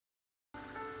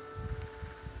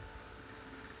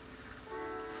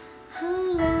I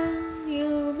love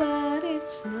you, but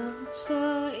it's not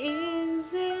so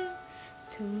easy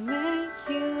to make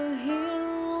you here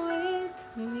with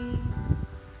me.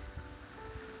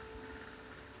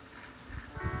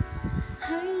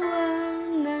 I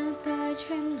wanna touch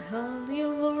and hold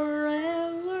you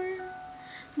forever,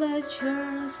 but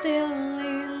you're still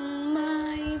in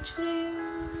my dream.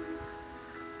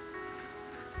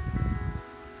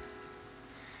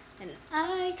 And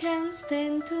I can't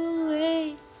stand to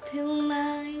wait till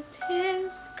night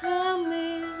is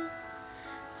coming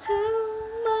to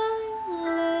my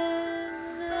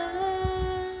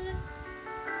life.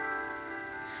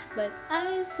 But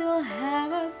I still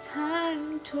have a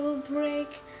time to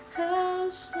break her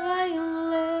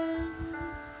silence.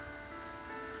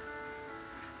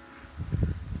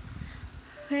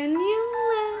 When you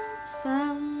love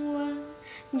someone,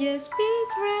 just be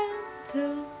brave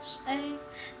to say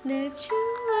that you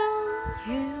want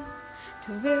him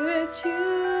to be with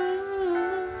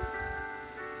you.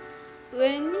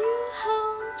 When you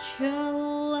hold your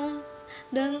love,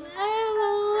 don't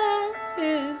ever let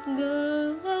it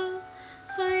go,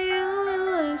 or you will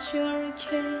lose your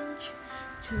chance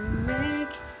to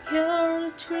make your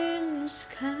dreams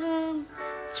come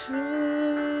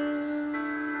true.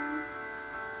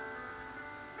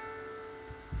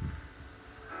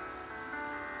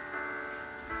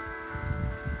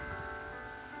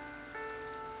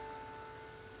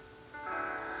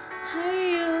 I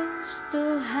used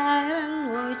to hide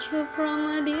and watch you from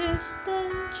a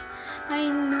distance. I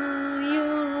knew you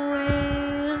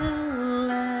realized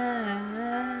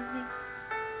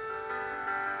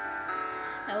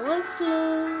I was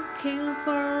looking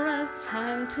for a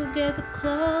time to get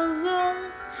closer,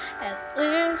 at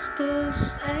least to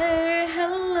say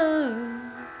hello.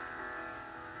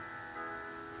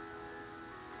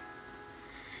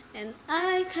 And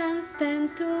I can't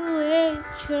stand to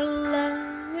wait, your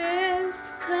love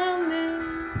is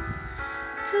coming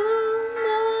to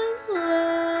my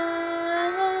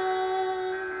life.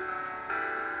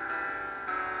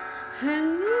 When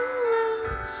you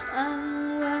love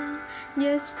someone,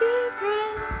 just be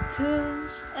brave to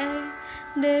say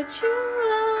that you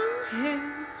want him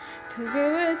to be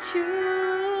with you.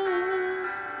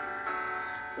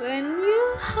 When you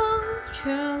hold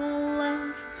your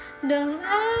love, don't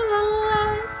ever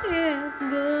let it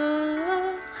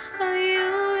go, or you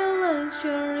will lose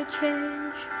your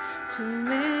chance to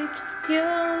make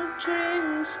your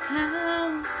dreams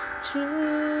come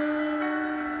true.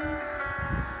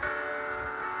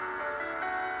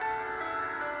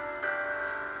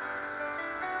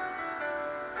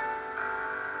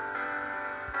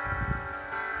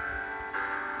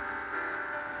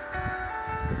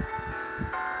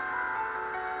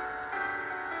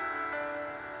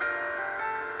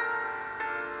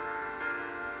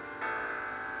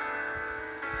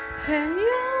 When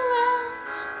you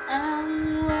love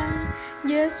someone,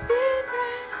 just be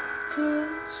brave to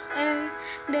say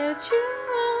that you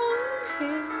want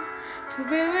him to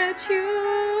be with you.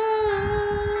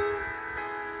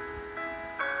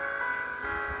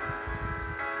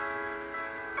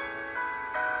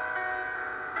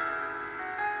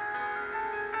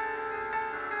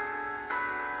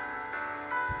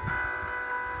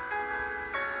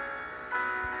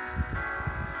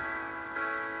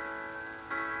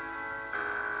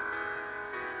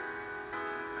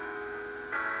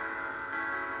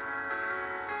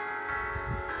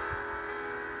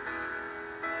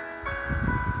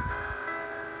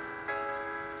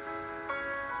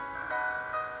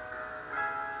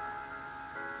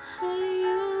 Or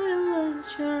you will lose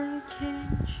your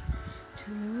chance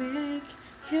to make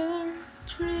your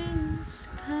dreams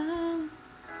come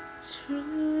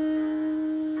true.